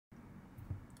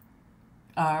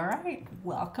All right,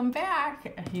 welcome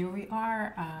back. Here we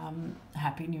are.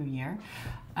 Happy New Year.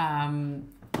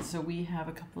 So we have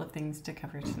a couple of things to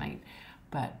cover tonight,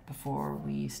 but before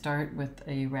we start with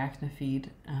a Rachna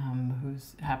feed,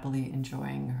 who's happily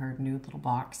enjoying her new little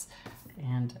box,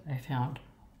 and I found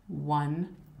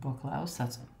one booklouse.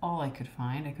 That's all I could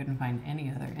find. I couldn't find any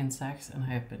other insects, and I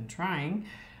have been trying.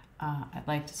 I'd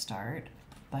like to start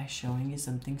by showing you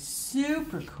something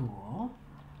super cool.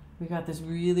 We got this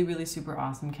really super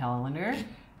awesome calendar,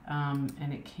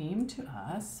 and it came to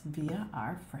us via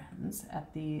our friends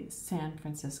at the San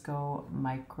Francisco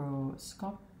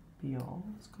Microscopical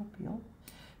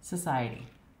Society.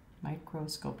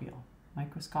 Microscopical.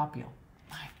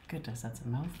 My goodness, that's a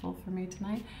mouthful for me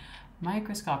tonight.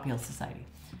 Microscopical Society.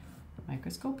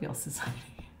 Microscopical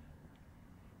Society.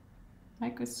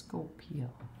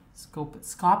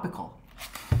 Scopical.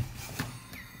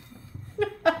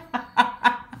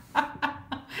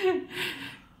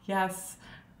 Yes,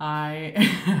 I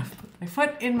put my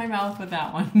foot in my mouth with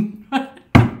that one. That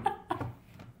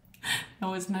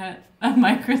was not a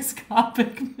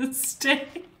microscopic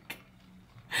mistake.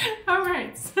 All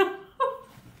right, so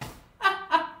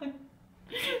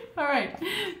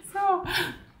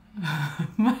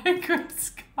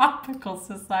Microscopical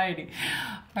Society.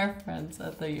 Our friends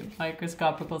at the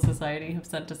Microscopical Society have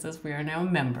sent us this. We are now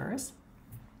members,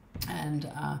 and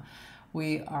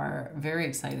we are very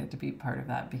excited to be part of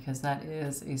that because that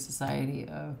is a society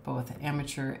of both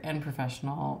amateur and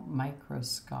professional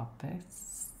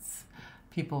microscopists,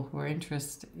 people who are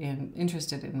interested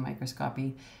in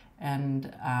microscopy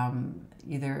and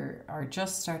either are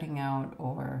just starting out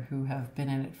or who have been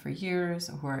in it for years,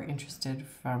 who are interested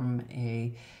from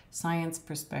a science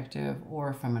perspective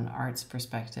or from an arts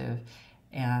perspective.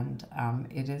 And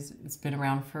it's been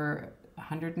around for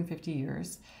 150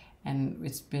 years. And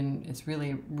it's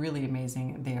really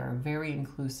amazing. They are very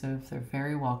inclusive, they're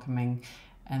very welcoming,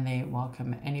 and they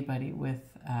welcome anybody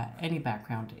with any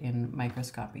background in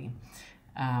microscopy.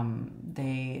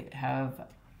 They have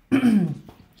a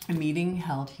meeting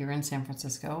held here in San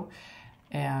Francisco,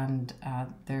 and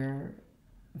they're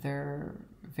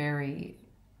very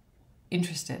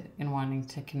interested in wanting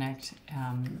to connect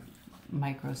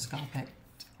microscopic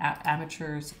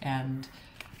amateurs and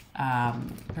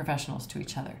professionals to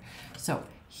each other. So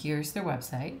here's their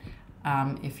website.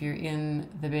 If you're in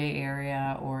the Bay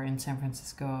Area or in San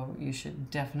Francisco, you should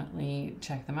definitely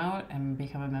check them out and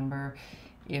become a member.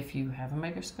 If you have a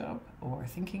microscope or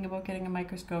thinking about getting a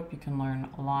microscope, you can learn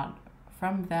a lot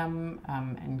from them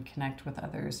and connect with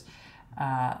others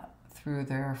through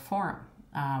their forum.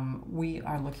 We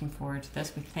are looking forward to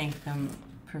this. We thank them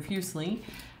profusely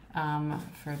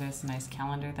for this nice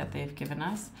calendar that they've given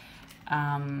us.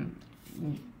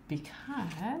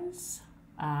 Because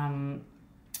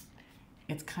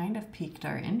it's kind of piqued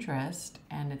our interest,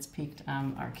 and it's piqued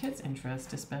our kids'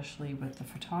 interest, especially with the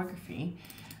photography.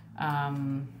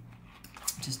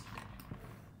 Just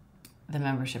the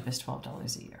membership is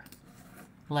 $12 a year.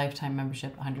 Lifetime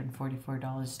membership,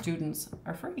 $144. Students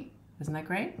are free. Isn't that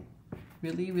great?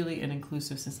 Really an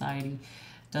inclusive society.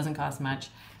 Doesn't cost much.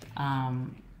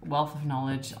 Wealth of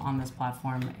knowledge on this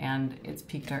platform, and it's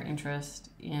piqued our interest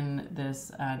in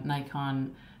this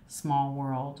Nikon Small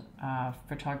World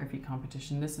Photography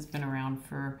competition. This has been around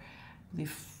for, I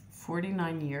believe,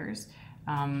 49 years.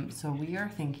 So we are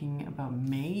thinking about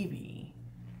maybe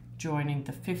joining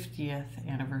the 50th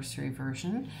anniversary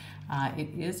version. It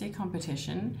is a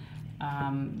competition.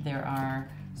 There are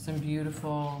some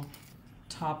beautiful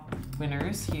top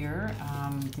winners here.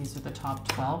 These are the top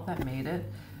 12 that made it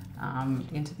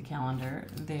into the calendar.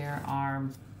 There are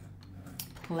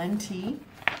plenty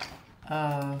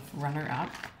of runner-up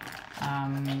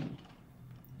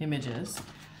images.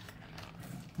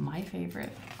 My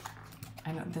favorite,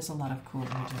 I know there's a lot of cool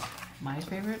images. My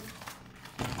favorite,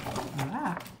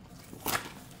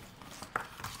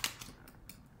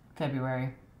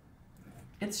 February.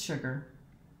 It's sugar.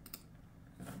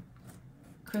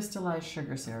 Crystallized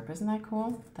sugar syrup. Isn't that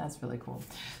cool? That's really cool.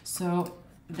 So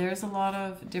there's a lot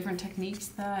of different techniques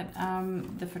that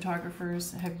the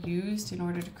photographers have used in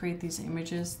order to create these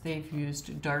images. They've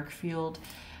used dark field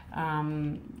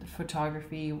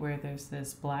photography, where there's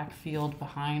this black field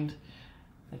behind,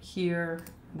 like here,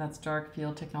 that's dark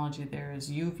field technology. There's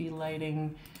UV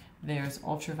lighting, there's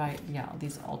ultraviolet,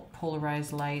 these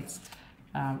polarized lights,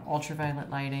 ultraviolet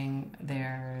lighting,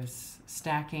 there's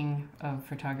stacking of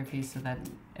photography so that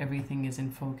everything is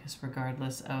in focus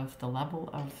regardless of the level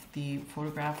of the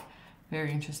photograph.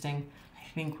 Very interesting. I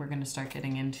think we're going to start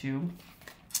getting into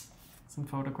some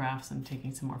photographs and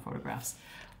taking some more photographs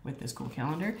with this cool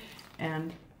calendar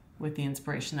and with the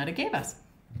inspiration that it gave us.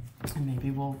 And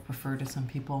maybe we'll refer to some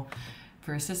people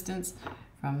for assistance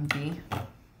from the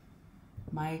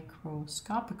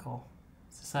Microscopical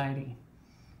Society.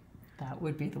 That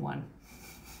would be the one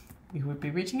we would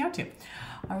be reaching out to.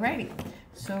 Alrighty,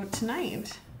 so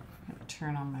tonight, I'm going to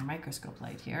turn on my microscope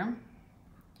light here.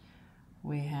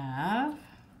 We have,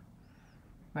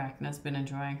 Rachna's been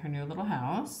enjoying her new little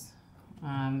house.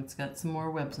 It's got some more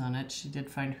webs on it. She did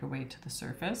find her way to the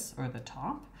surface, or the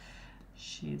top.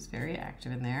 She's very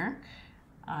active in there.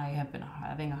 I have been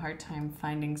having a hard time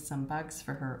finding some bugs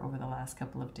for her over the last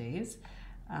couple of days.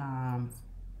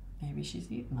 Maybe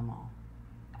she's eaten them all.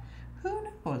 Who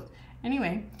knows?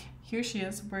 Anyway, here she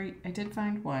is, where I did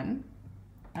find one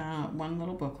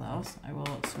little Booklouse. I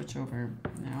will switch over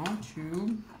now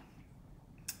to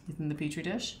in the petri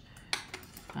dish.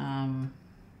 Let's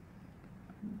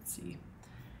see.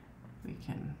 We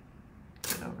can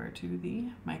get over to the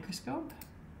microscope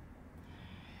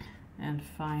and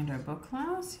find our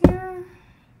Booklouse here.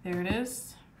 There it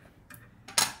is.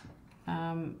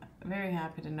 Very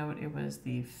happy to note it was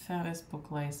the fattest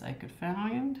Booklouse I could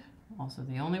find. Also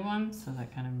the only one, so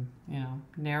that kind of, you know,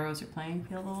 narrows your playing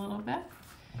field a little bit.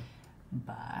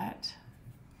 But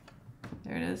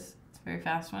there it is. It's a very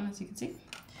fast one, as you can see.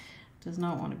 Does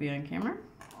not want to be on camera.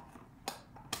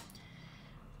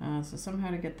 So somehow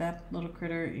to get that little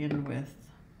critter in with,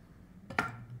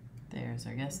 there's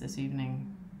our guest this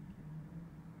evening,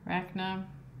 Rachna,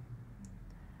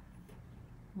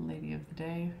 lady of the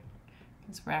day.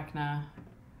 This Rachna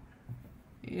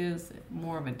is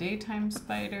more of a daytime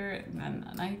spider than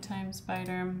a nighttime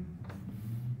spider.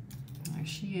 There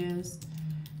she is.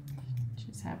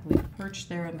 She's happily perched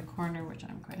there in the corner, which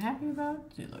I'm quite happy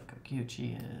about. See, look how cute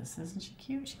she is. Isn't she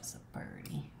cute? She's a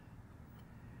birdie.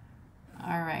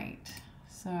 All right,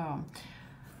 so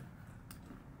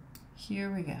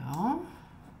here we go. I'm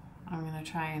gonna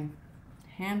try and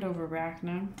hand over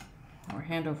Rachna, or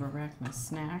hand over Rachna's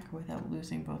snack without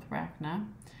losing both Rachna.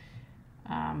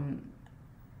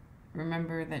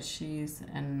 Remember that she's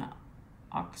an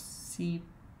Oxyopes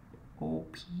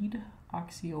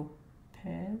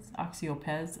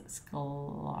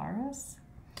scalaris.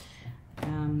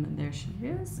 There she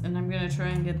is, and I'm gonna try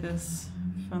and get this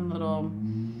fun little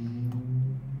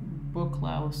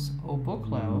Booklouse,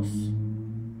 Booklouse,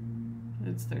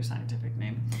 it's their scientific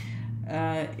name,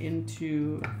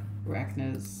 into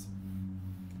Rachna's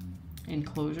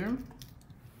enclosure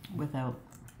without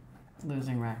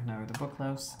losing Rachna or the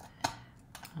Booklouse.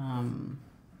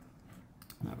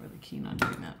 Not really keen on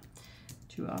doing that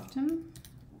too often.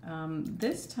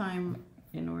 This time,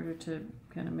 in order to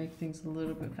kind of make things a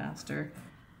little bit faster,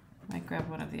 I might grab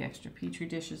one of the extra petri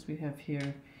dishes we have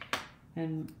here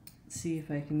and see if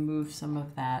I can move some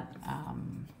of that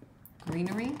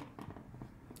greenery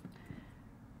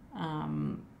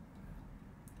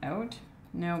out.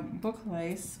 Now,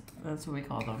 Booklouse, that's what we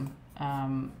call them.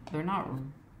 They're not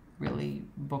really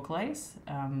Booklouse.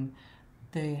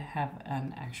 They have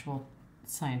an actual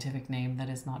scientific name that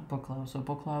is not Booklouse. So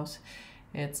Booklouse,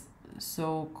 it's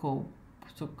Socoptera.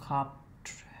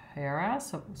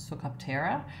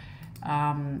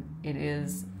 It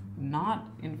is not,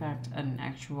 in fact, an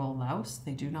actual louse.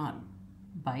 They do not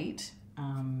bite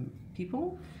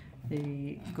people.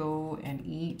 They go and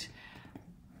eat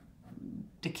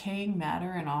decaying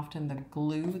matter and often the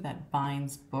glue that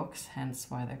binds books, hence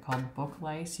why they're called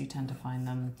Booklouse. You tend to find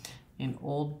them in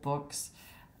old books,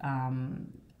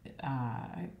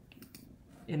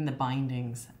 in the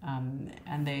bindings,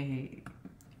 and they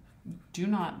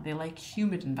like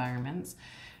humid environments,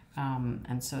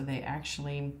 and so they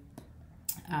actually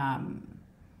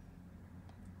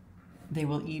they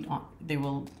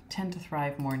will tend to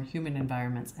thrive more in humid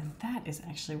environments, and that is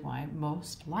actually why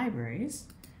most libraries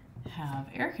have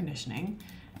air conditioning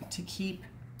to keep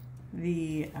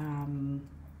the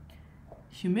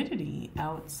humidity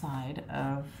outside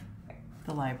of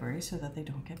the library so that they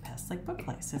don't get pests like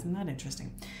Booklouse. Isn't that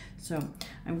interesting? So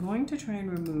I'm going to try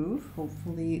and remove,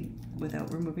 hopefully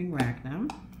without removing Rachna,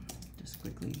 just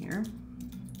quickly here.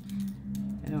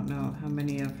 I don't know how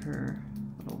many of her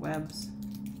little webs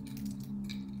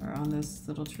are on this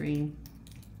little tree,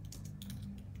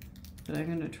 but I'm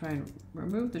going to try and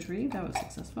remove the tree. That was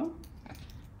successful.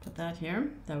 Put that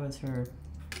here. That was her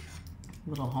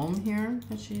little home here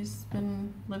that she's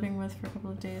been living with for a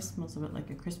couple of days. Most of it like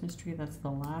a Christmas tree. That's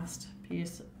the last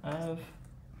piece of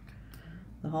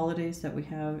the holidays that we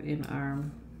have in our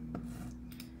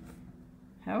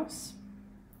house.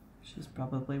 She's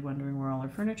probably wondering where all her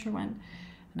furniture went,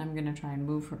 and I'm going to try and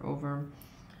move her over,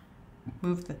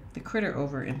 move the critter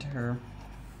over into her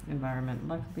environment.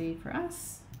 Luckily for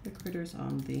us, the critter's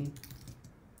on the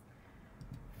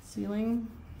ceiling.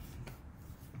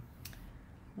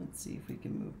 let's see if we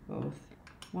can move both.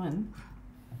 One,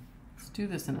 let's do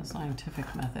this in a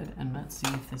scientific method and let's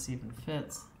see if this even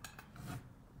fits.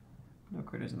 No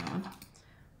critters in that one.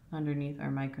 Underneath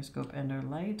our microscope and our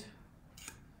light,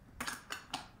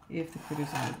 if the critters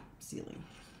are on the ceiling,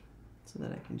 so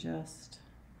that I can just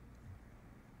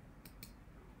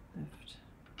lift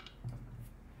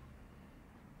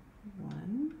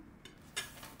one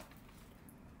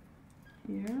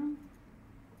here.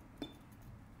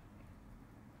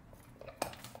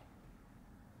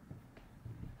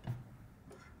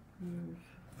 Move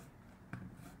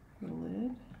the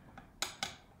lid.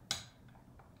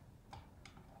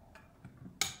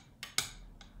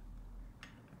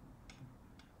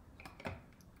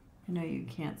 I know you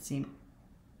can't see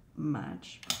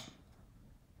much.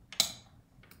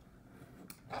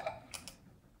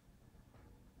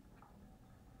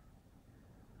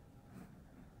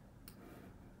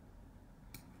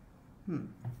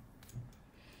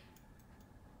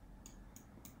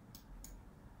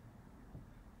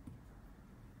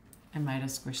 I might have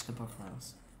squished the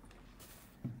Booklouse.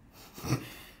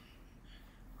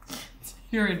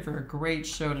 You're in for a great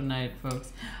show tonight,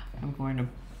 folks. I'm going to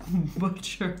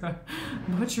butcher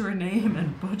a name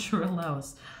and butcher a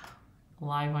louse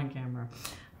live on camera.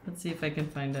 Let's see if I can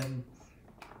find a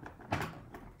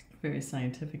very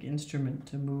scientific instrument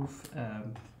to move the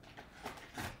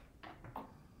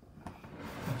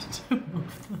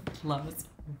louse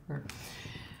over.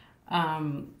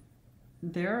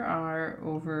 There are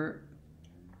over,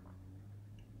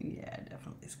 yeah,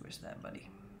 definitely squish that, buddy.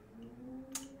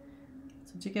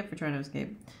 That's what you get for trying to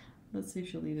escape. Let's see if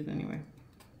she'll eat it anyway.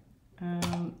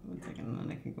 1 second, and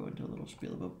then I can go into a little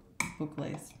spiel about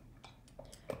Booklouse.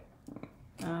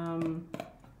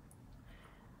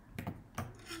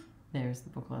 There's the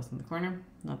Booklouse in the corner.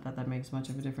 Not that that makes much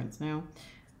of a difference now.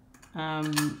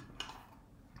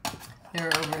 There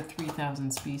are over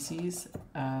 3,000 species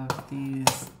of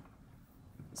these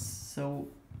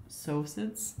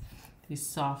soapsids, these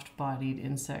soft-bodied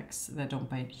insects that don't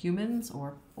bite humans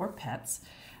or pets.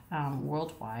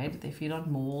 Worldwide, they feed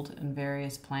on mold and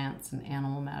various plants and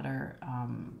animal matter.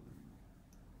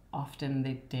 Often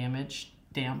they damage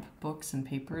damp books and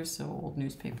papers, so old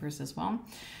newspapers as well.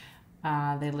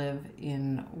 They live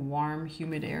in warm,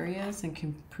 humid areas and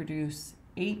can produce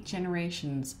 8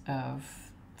 generations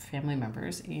of family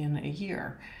members in a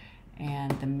year.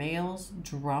 And the males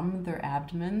drum their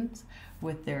abdomens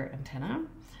with their antenna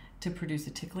to produce a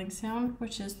tickling sound,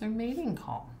 which is their mating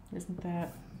call. Isn't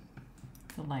that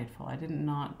delightful? I did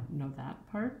not know that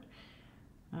part.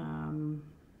 Maybe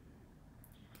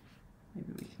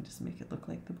we can just make it look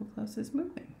like the Booklouse is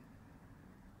moving,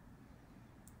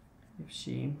 if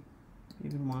she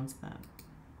even wants that.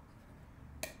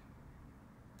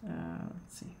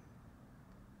 Let's see.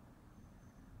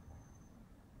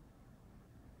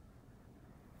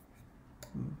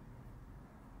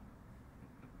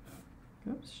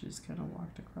 Oops, she just kind of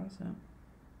walked across it.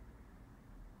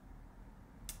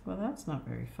 Well, that's not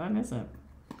very fun, is it?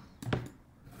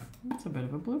 It's a bit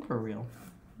of a blooper reel.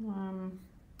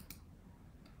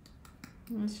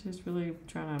 She's really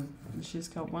trying to, she's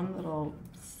got one little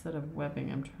set of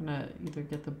webbing. I'm trying to either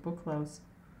get the Booklouse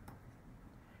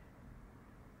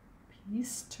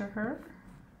piece to her.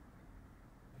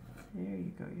 There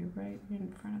you go, you're right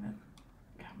in front of it.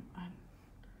 Come on.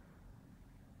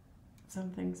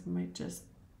 Some things might just,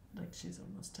 like she's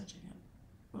almost touching it.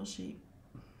 Will she?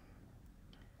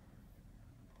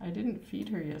 I didn't feed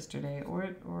her yesterday,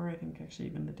 or I think actually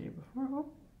even the day before. Oh.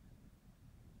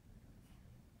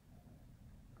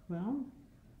 Well,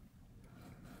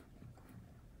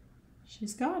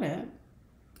 she's got it.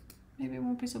 Maybe it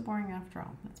won't be so boring after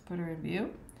all. Let's put her in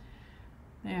view.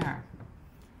 There.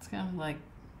 It's kind of like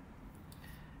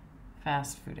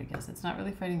fast food, I guess. It's not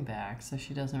really fighting back, so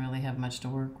she doesn't really have much to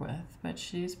work with, but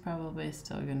she's probably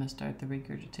still going to start the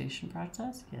regurgitation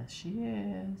process. Yes, she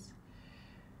is.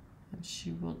 And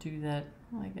she will do that.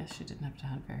 Well, I guess she didn't have to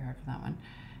hunt very hard for that one.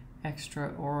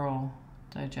 Extra oral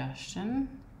digestion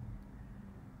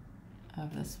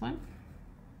of this one.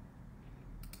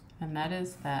 And that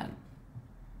is that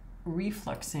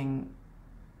refluxing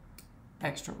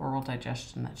extra oral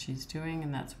digestion that she's doing,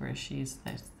 and that's where she's,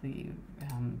 that's the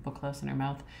Booklouse in her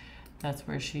mouth. That's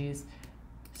where she's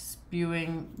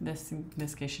spewing. In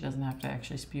this case, she doesn't have to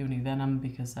actually spew any venom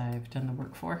because I've done the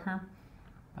work for her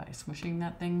by smushing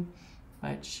that thing,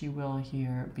 but she will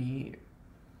here be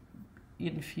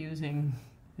infusing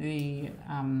the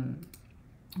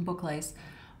Booklouse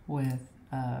with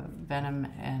venom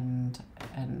and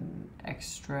an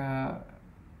extra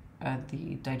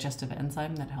the digestive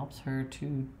enzyme that helps her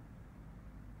to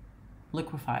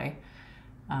liquefy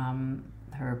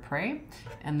her prey,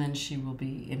 and then she will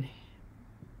be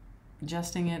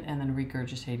ingesting it and then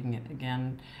regurgitating it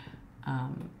again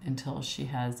until she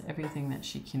has everything that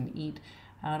she can eat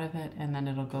out of it, and then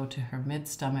it'll go to her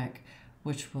mid-stomach,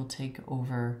 which will take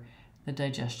over the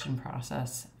digestion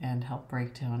process and help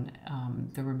break down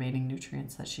the remaining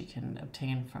nutrients that she can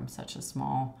obtain from such a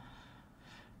small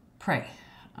prey.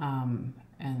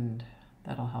 And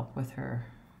that'll help with her,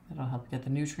 that'll help get the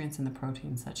nutrients and the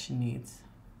proteins that she needs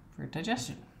for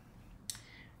digestion.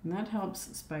 And that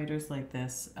helps spiders like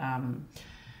this,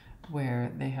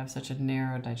 where they have such a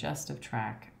narrow digestive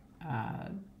tract,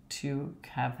 to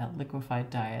have that liquefied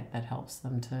diet that helps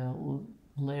them to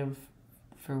live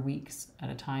for weeks at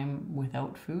a time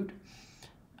without food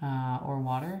or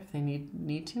water if they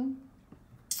need to.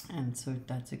 And so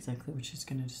that's exactly what she's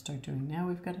going to start doing now.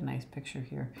 We've got a nice picture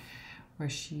here where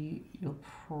you'll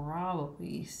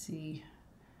probably see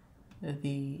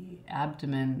the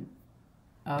abdomen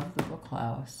of the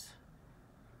Booklouse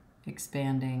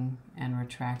expanding and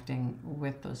retracting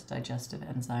with those digestive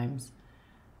enzymes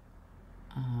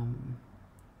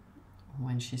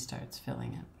when she starts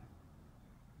filling it,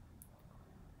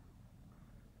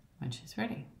 when she's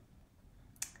ready.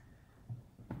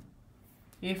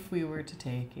 If we were to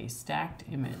take a stacked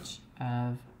image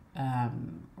of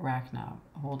Rachna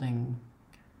holding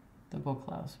the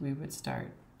Booklouse, we would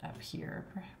start up here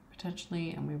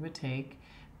potentially, and we would take,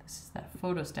 this is that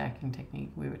photo stacking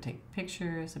technique, we would take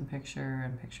pictures and picture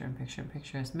and picture and picture and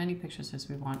picture, as many pictures as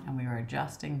we want, and we are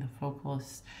adjusting the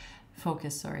focus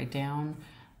down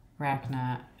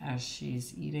Rachna as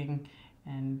she's eating.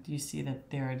 And you see that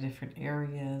there are different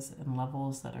areas and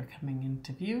levels that are coming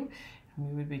into view, and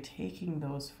we would be taking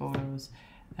those photos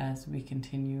as we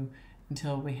continue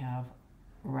until we have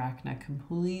Rachna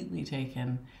completely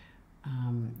taken.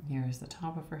 Here's the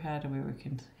top of her head, and we would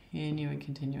continue and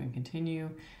continue and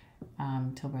continue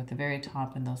till we're at the very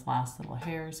top, and those last little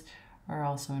hairs are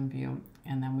also in view.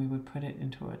 And then we would put it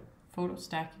into a photo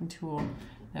stacking tool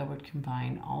that would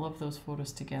combine all of those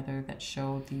photos together that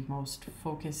show the most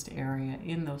focused area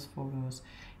in those photos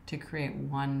to create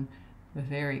one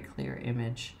very clear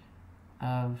image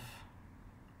of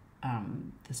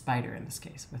the spider, in this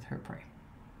case, with her prey.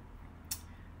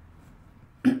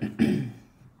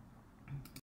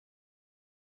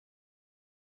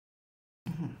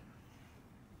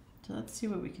 So let's see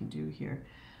what we can do here.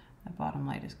 The bottom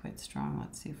light is quite strong.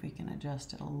 Let's see if we can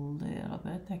adjust it a little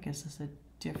bit. That gives us a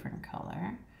different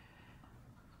color.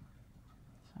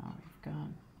 So we've got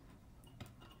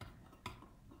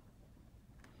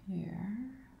here.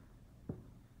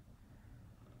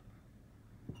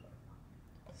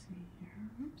 Let's see here.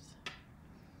 Oops.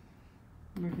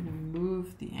 We're going to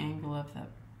move the angle of that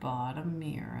bottom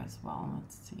mirror as well.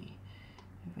 Let's see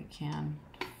if we can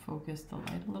focus the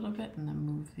light a little bit and then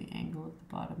move the angle of the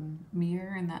bottom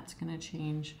mirror, and that's going to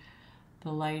change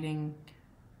the lighting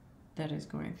that is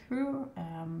going through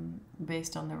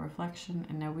based on the reflection.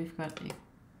 And now we've got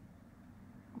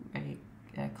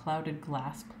a clouded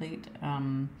glass plate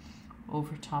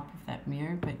over top of that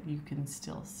mirror, but you can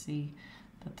still see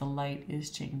that the light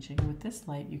is changing. With this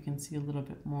light, you can see a little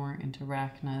bit more into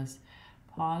Rachna's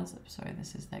paws. Sorry,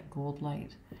 this is that gold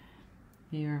light.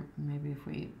 Here, maybe if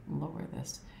we lower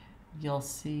this, you'll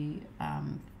see a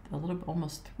little bit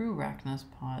almost through Rachna's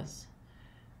paws.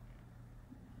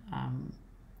 And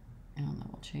then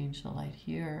we'll change the light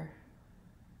here.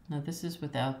 Now this is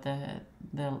without the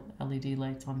LED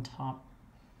lights on top.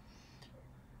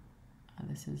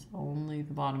 This is only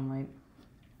the bottom light,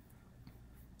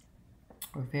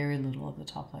 or very little of the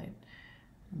top light.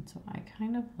 And so I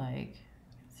kind of like,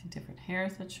 see different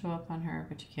hairs that show up on her,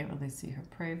 but you can't really see her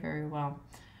prey very well.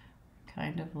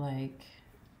 Kind of like,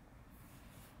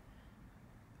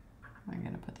 I'm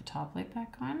going to put the top light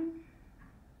back on.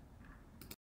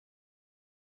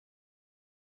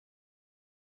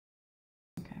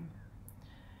 Okay.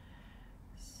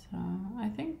 So I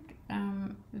think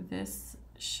this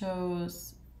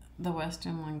shows the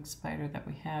Western Lynx Spider that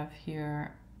we have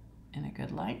here in a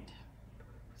good light.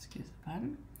 Excuse the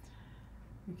pun.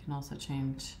 We can also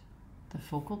change the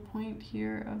focal point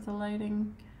here of the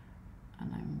lighting,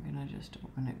 and I'm going to just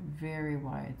open it very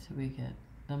wide so we get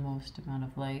the most amount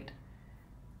of light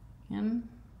in.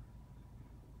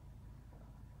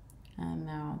 And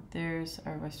now there's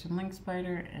our Western Lynx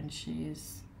Spider, and see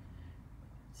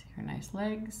her nice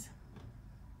legs.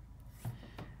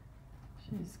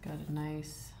 She's got a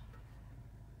nice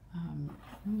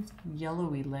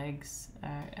yellowy legs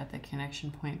at the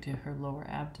connection point to her lower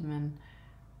abdomen.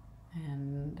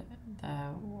 And the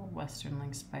Western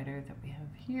Lynx Spider that we have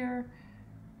here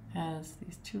has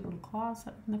these two little claws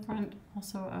up in the front,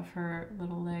 also of her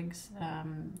little legs,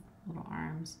 little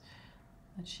arms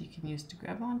that she can use to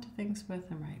grab onto things with.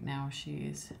 And right now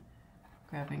she's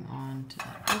grabbing onto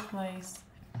that Booklouse.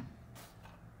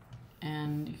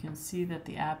 And you can see that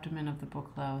the abdomen of the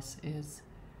Booklouse is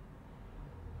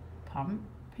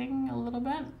pumping a little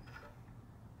bit.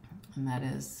 And that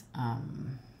is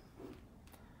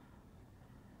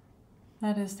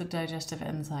the digestive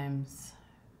enzymes.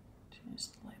 Change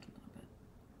the light a little bit.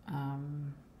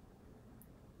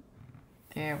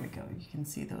 There we go. You can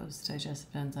see those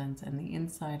digestive enzymes, and the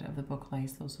inside of the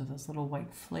Booklouse, those are those little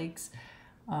white flakes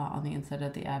on the inside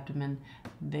of the abdomen.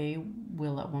 They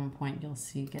will at one point, you'll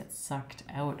see, get sucked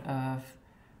out of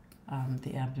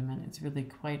the abdomen. It's really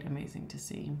quite amazing to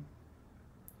see.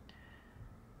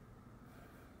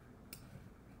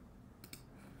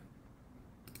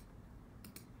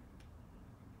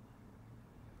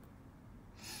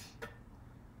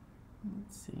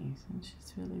 Let's see, since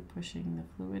she's really pushing the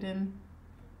fluid in.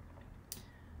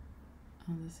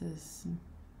 This is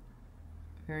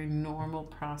a very normal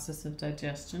process of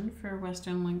digestion for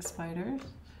Western Lynx spiders.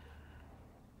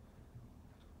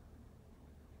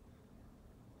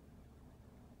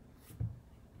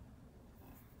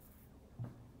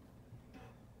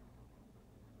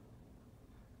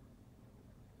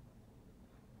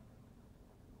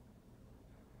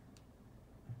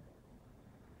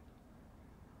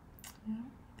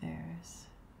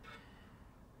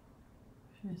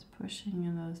 She's pushing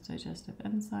in those digestive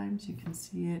enzymes. You can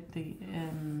see it. The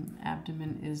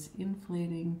abdomen is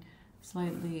inflating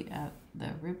slightly at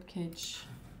the rib cage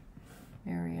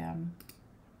area.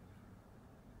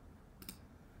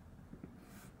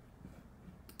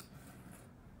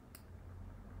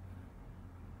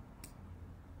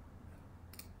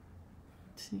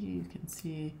 See, you can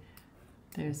see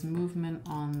there's movement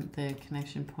on the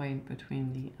connection point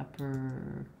between the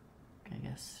upper, I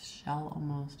guess, shell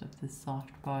almost of this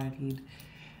soft-bodied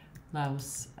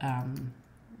louse, and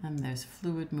there's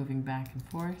fluid moving back and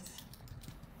forth.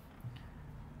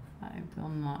 I will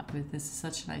not, with this is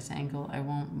such a nice angle, I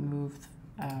won't move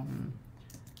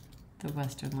the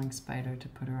Western Lynx Spider to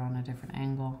put her on a different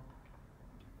angle.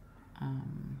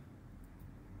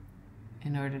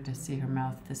 In order to see her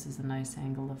mouth, this is a nice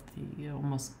angle of the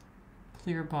almost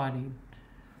clear body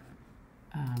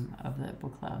of the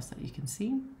Booklouse that you can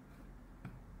see.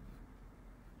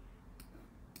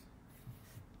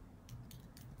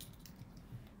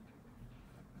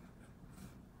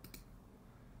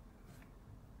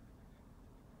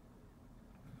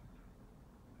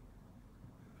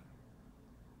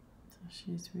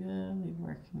 She's really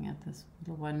working at this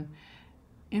little one.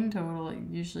 In total, it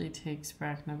usually takes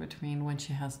Rachna between, when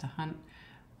she has to hunt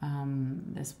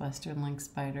this Western Lynx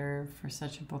Spider for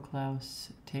such a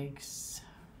Booklouse, takes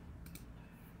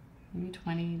maybe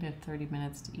 20 to 30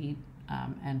 minutes to eat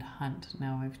and hunt.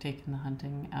 Now I've taken the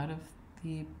hunting out of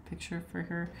the picture for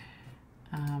her,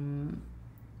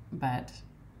 but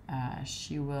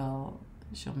she'll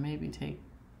maybe take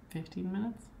 15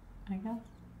 minutes, I guess,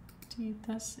 to eat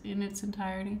this in its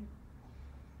entirety.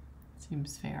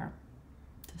 Seems fair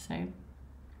to say.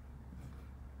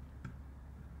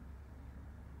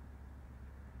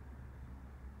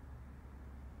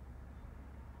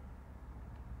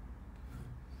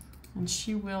 And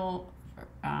she will,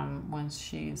 once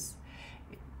she's,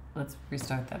 let's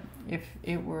restart that. If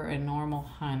it were a normal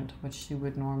hunt, what she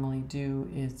would normally do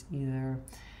is either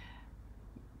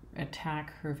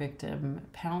attack her victim,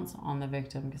 pounce on the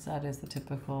victim, because that is the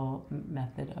typical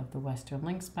method of the Western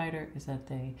Lynx Spider, is that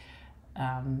they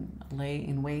lay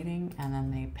in waiting and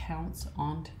then they pounce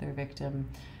onto their victim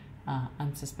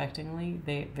unsuspectingly.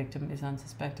 The victim is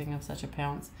unsuspecting of such a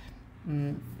pounce.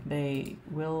 They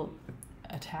will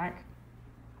attack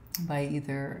by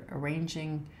either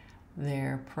arranging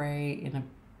their prey in a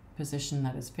position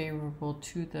that is favorable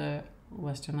to the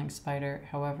Western Lynx Spider.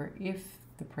 However, if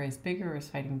the prey is bigger or is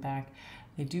fighting back,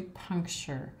 they do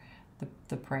puncture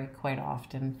the prey quite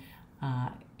often,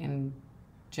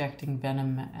 injecting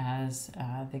venom as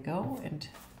they go, and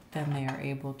then they are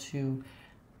able to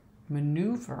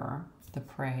maneuver the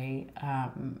prey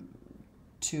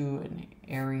to an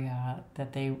area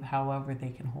that however they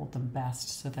can hold them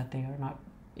best so that they are not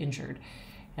injured.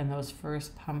 And those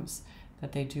first pumps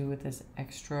that they do with this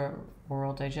extra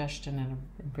oral digestion, and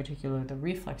in particular the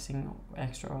reflexing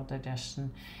extra oral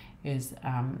digestion, is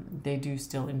they do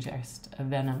still ingest a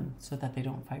venom so that they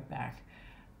don't fight back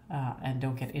and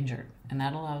don't get injured. And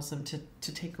that allows them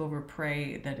to take over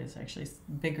prey that is actually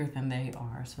bigger than they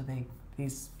are. So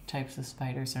these types of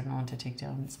spiders are known to take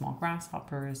down small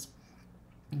grasshoppers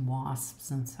and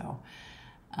wasps, and so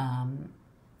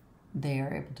they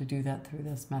are able to do that through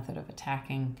this method of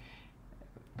attacking,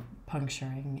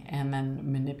 puncturing, and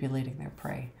then manipulating their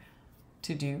prey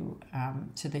to do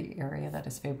to the area that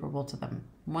is favorable to them.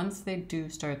 Once they do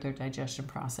start their digestion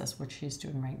process, which she's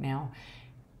doing right now,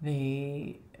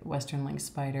 the Western Lynx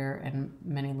Spider and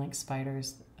many lynx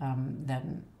spiders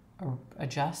then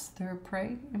adjust their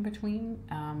prey in between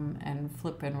and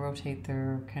flip and rotate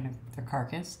their their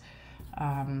carcass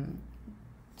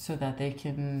so that they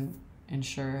can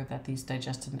ensure that these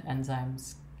digestive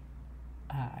enzymes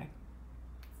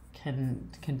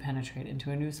can penetrate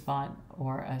into a new spot,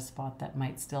 or a spot that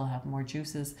might still have more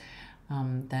juices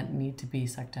that need to be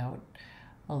sucked out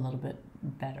a little bit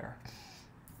better.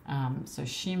 So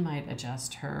she might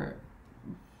adjust her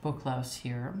Booklouse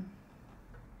here.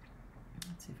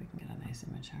 Let's see if we can get a nice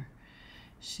image here.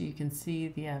 She can see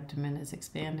the abdomen is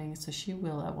expanding, so she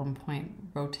will at one point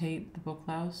rotate the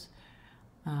Booklouse.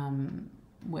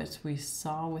 What we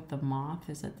saw with the moth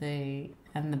is that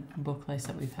and the Booklouse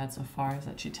that we've had so far, is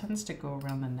that she tends to go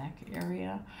around the neck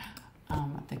area,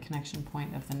 at the connection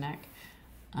point of the neck,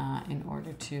 in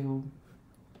order to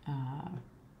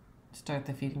start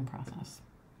the feeding process.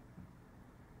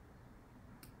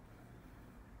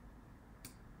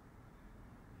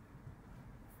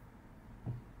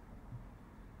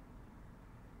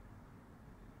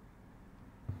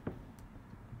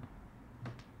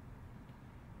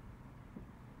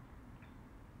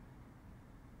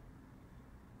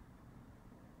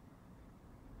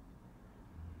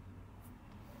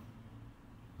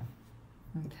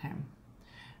 Okay,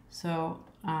 so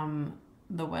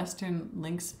the Western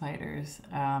Lynx spiders,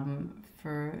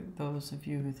 for those of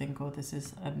you who think, oh, this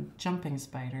is a jumping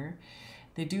spider,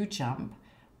 they do jump,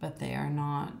 but they are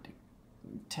not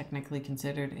technically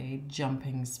considered a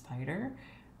jumping spider.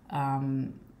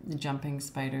 Jumping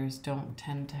spiders don't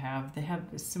tend to have, they have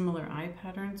similar eye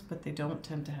patterns, but they don't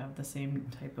tend to have the same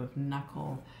type of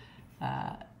knuckle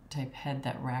type head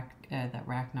that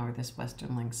Rachna, or this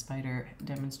Western Lynx spider,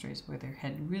 demonstrates, where their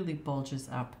head really bulges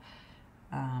up.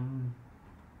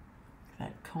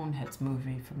 That Coneheads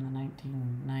movie from the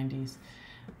 1990s,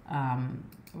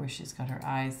 where she's got her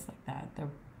eyes like that. The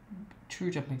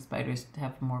true jumping spiders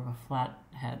have more of a flat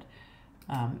head,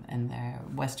 and the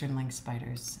Western Lynx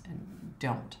spiders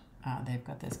don't. They've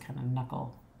got this kind of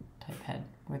knuckle type head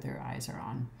where their eyes are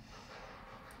on.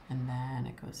 And then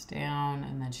it goes down,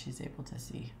 and then she's able to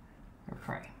see her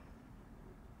prey.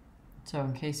 So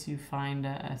in case you find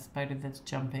a spider that's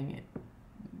jumping,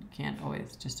 you can't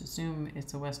always just assume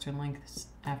it's a Western Lynx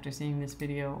after seeing this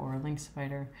video, or a lynx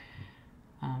spider.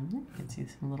 You can see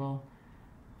some little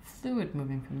fluid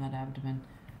moving from that abdomen.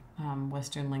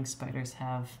 Western Lynx spiders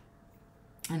have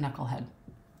a knuckle head.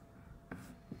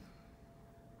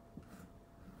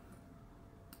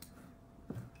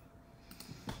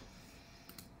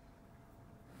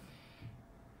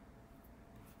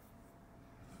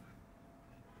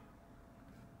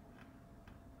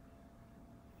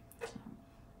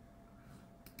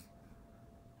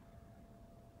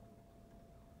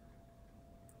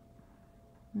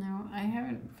 Now, I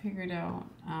haven't figured out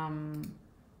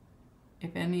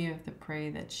if any of the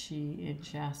prey that she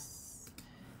ingests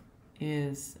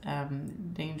is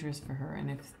dangerous for her, and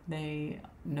if they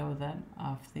know that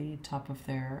off the top of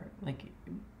their, like,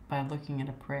 by looking at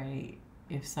a prey,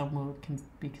 if some will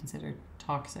be considered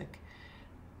toxic.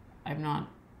 I'm not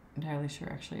entirely sure,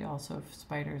 actually, also if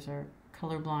spiders are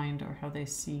colorblind, or how they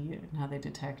see and how they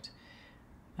detect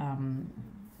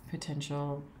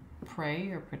potential prey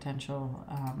or potential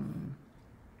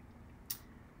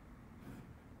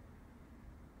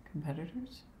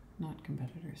competitors. Not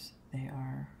competitors, they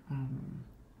are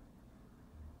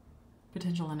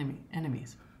potential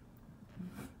enemies.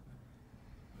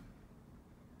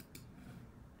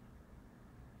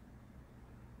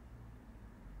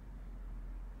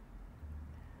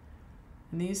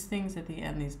 And these things at the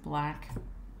end, these black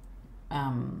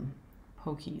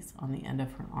pokies on the end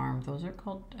of her arm, those are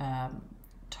called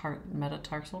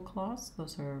metatarsal claws.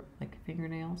 Those are like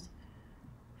fingernails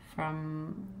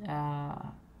from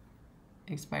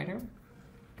a spider.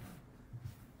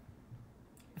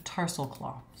 A tarsal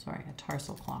claw, sorry, a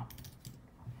tarsal claw.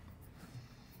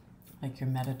 Like your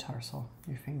metatarsal,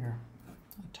 your finger,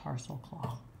 a tarsal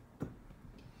claw.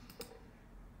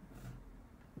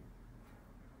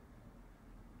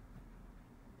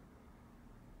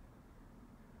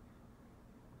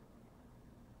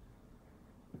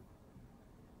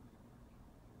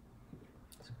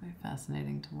 It's quite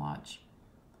fascinating to watch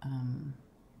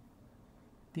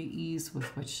the ease with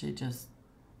which she just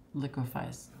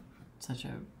liquefies such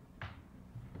a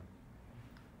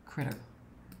critter.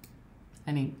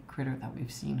 any critter that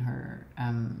we've seen her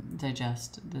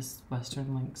digest. This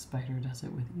Western Lynx Spider does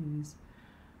it with ease.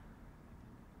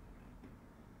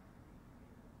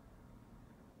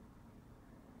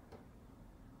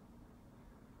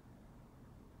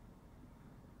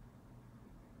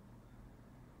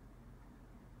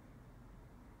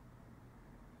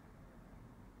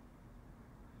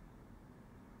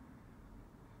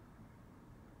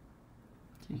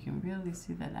 You can really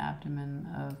see that abdomen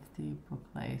of the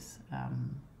Booklouse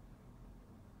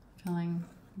filling.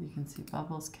 You can see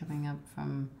bubbles coming up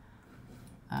from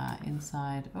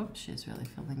inside. Oops, she's really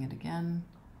filling it again.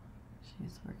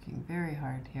 She's working very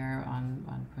hard here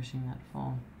on pushing that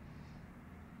full.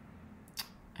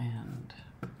 And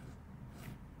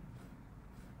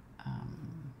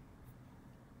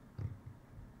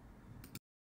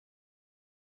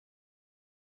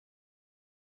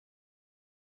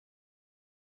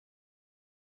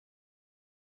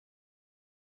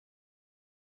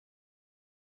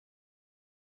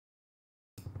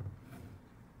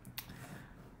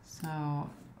so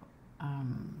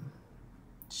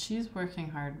she's working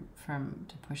hard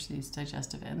to push these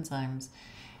digestive enzymes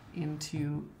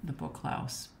into the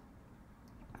Booklouse.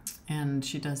 And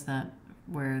she does that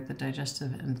where the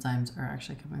digestive enzymes are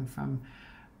actually coming from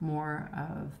more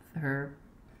of her,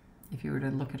 if you were to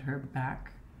look at her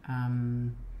back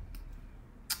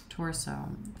torso,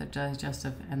 the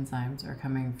digestive enzymes are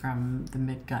coming from the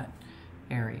midgut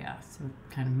area, so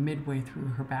kind of midway through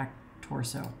her back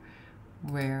torso.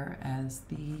 Whereas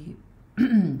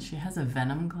she has a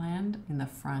venom gland in the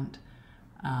front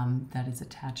that is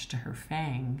attached to her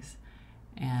fangs,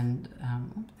 and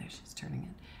oops, there she's turning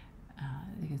it.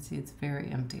 You can see it's very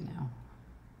empty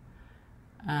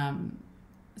now.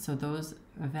 So those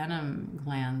venom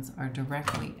glands are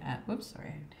directly at, whoops, sorry,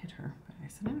 I hit her by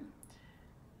accident.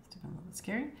 It's a little bit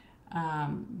scary.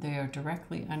 They are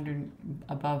directly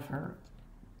above her.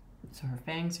 So her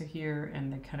fangs are here,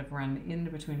 and they kind of run in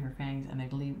between her fangs, and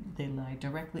they lie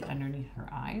directly underneath her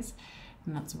eyes,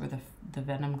 and that's where the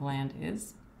venom gland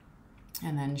is.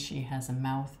 And then she has a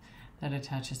mouth that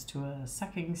attaches to a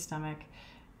sucking stomach,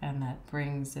 and that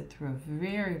brings it through a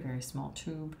very, very small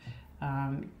tube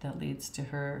that leads to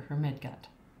her midgut.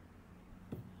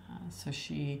 So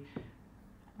she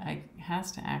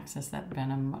has to access that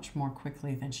venom much more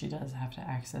quickly than she does have to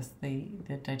access the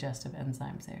digestive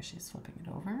enzymes there. She's flipping it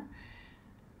over.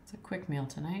 It's a quick meal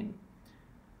tonight.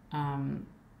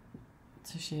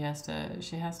 So she has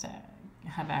to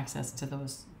have access to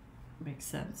those, makes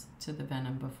sense, to the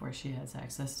venom before she has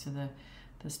access to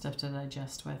the stuff to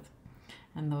digest with.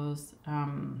 And those,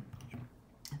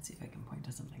 let's see if I can point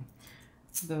to something.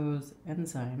 Those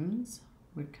enzymes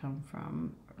would come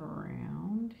from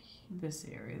around this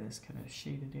area, this kind of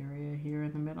shaded area here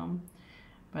in the middle.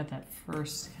 But that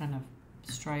first kind of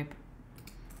stripe,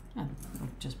 and we'll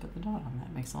just put the dot on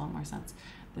that, makes a lot more sense.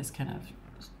 This kind of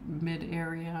mid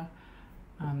area,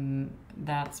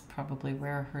 that's probably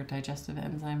where her digestive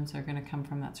enzymes are going to come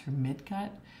from. That's her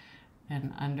midgut.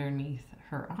 And underneath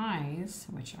her eyes,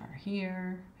 which are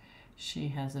here, she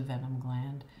has a venom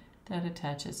gland that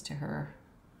attaches to her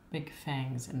big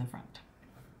fangs in the front.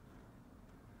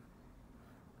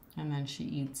 And then she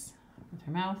eats with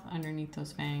her mouth underneath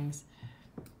those fangs.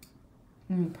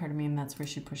 Pardon me, and that's where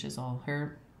she pushes all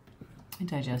her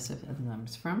digestive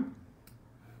enzymes from.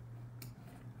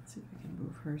 Let's see if I can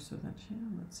move her so that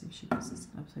let's see if she does this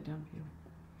upside down view.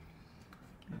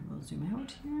 And we'll zoom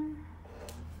out here.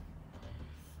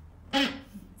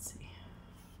 Let's see.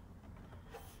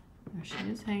 There she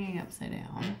is hanging upside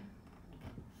down.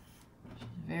 She's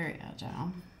very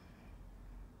agile.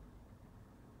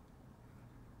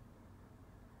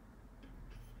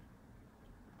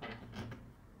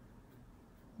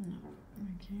 No,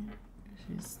 I can't.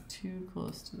 She's too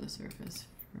close to the surface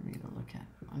for me to look at.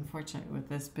 Unfortunately, with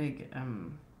this big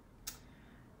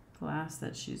glass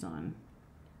that she's on,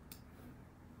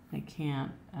 I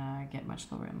can't get much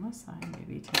lower unless I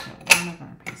maybe take out one of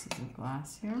our pieces of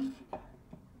glass here.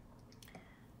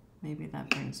 Maybe that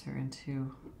brings her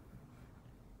into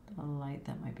a light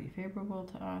that might be favorable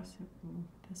to us.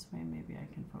 This way, maybe I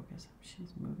can focus.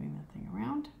 She's moving that thing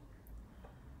around.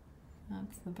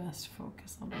 That's the best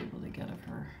focus I'll be able to get of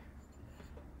her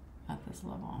at this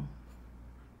level,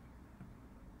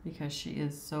 because she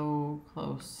is so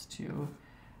close to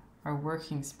our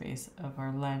working space of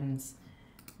our lens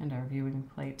and our viewing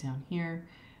plate down here.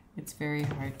 It's very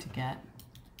hard to get.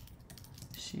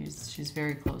 She's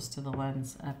very close to the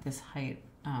lens at this height,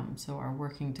 so our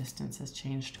working distance has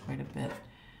changed quite a bit.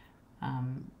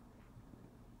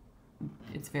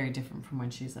 It's very different from when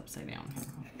she's upside down. Here,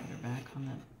 I'll put her back on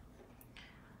that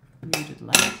muted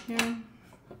light here.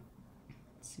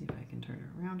 see if I can turn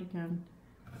her around again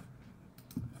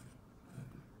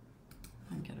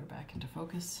and get her back into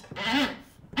focus.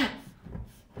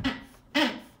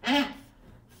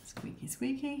 Squeaky,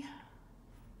 squeaky.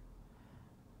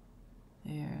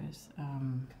 There's,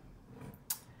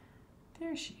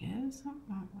 there she is. Oh,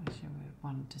 I should have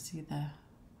wanted to see the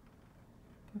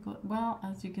booklet. Well,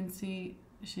 as you can see,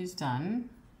 she's done.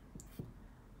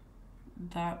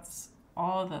 That's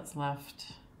all that's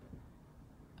left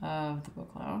of the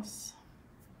Booklouse.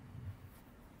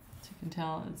 As you can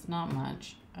tell, it's not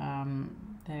much.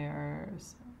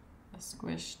 There's a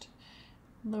squished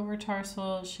lower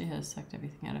tarsal. She has sucked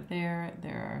everything out of there.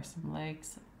 There are some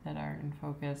legs that are in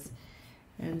focus,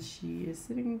 and she is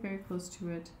sitting very close to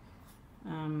it,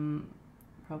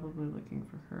 probably looking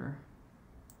for her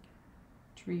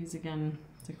trees again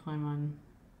to climb on.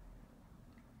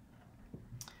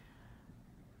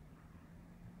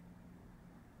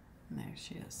 And there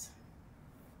she is.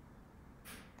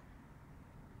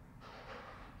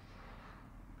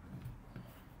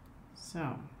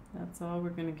 So that's all we're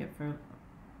going to get for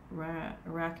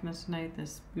Arachna tonight.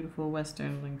 This beautiful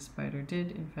Western Lynx Spider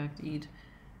did in fact eat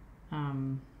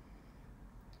the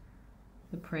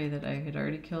prey that I had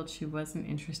already killed. She wasn't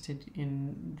interested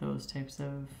in those types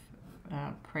of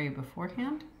prey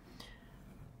beforehand.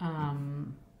 I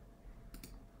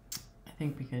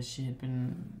think because she had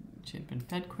been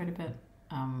fed quite a bit,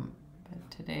 but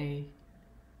today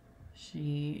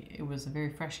it was a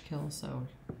very fresh kill, so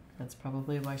that's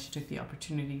probably why she took the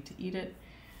opportunity to eat it.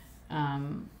 I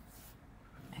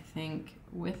think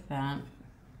with that,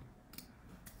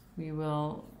 we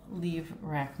will leave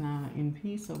Rachna in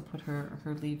peace. I'll put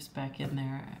her leaves back in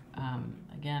there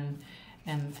again.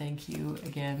 And thank you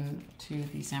again to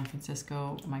the San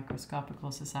Francisco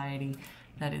Microscopical Society.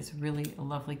 That is really a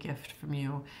lovely gift from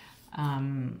you.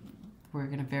 We're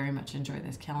going to very much enjoy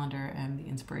this calendar and the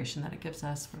inspiration that it gives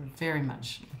us. We're very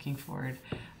much looking forward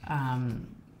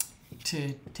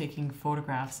to taking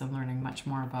photographs and learning much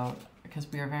more about, because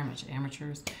we are very much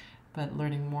amateurs, but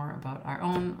learning more about our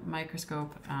own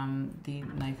microscope, the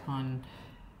Nikon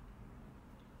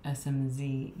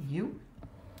SMZ-U,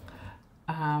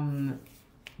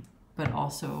 but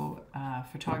also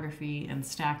photography and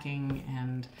stacking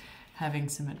and having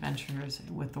some adventures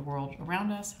with the world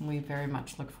around us. And we very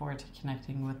much look forward to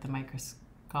connecting with the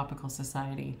Microscopical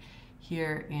Society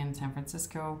here in San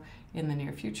Francisco in the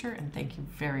near future. And thank you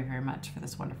very, very much for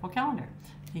this wonderful calendar.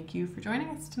 Thank you for joining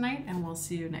us tonight, and we'll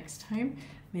see you next time,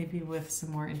 maybe with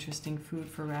some more interesting food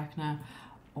for Rachna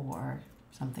or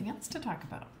something else to talk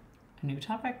about. A new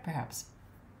topic, perhaps.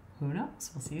 Who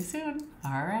knows? We'll see you soon.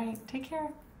 All right, take care.